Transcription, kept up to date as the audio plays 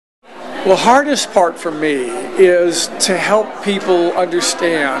Well, hardest part for me is to help people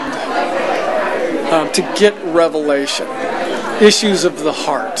understand, to get revelation, issues of the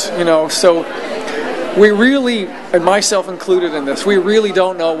heart. So we really, and myself included in this, we really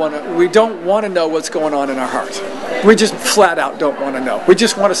don't want to know what's going on in our heart. We just flat out don't want to know. We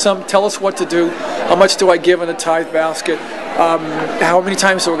just want to tell us what to do. How much do I give in a tithe basket? How many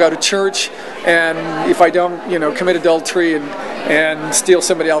times do I go to church? And if I don't, commit adultery and steal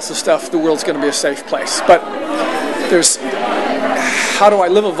somebody else's stuff, the world's going to be a safe place. But how do I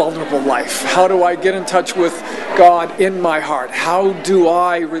live a vulnerable life? How do I get in touch with God in my heart? How do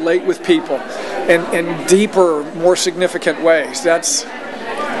I relate with people in deeper, more significant ways? That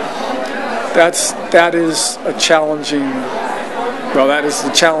is a challenging. Well, that is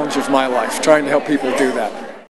the challenge of my life, trying to help people do that.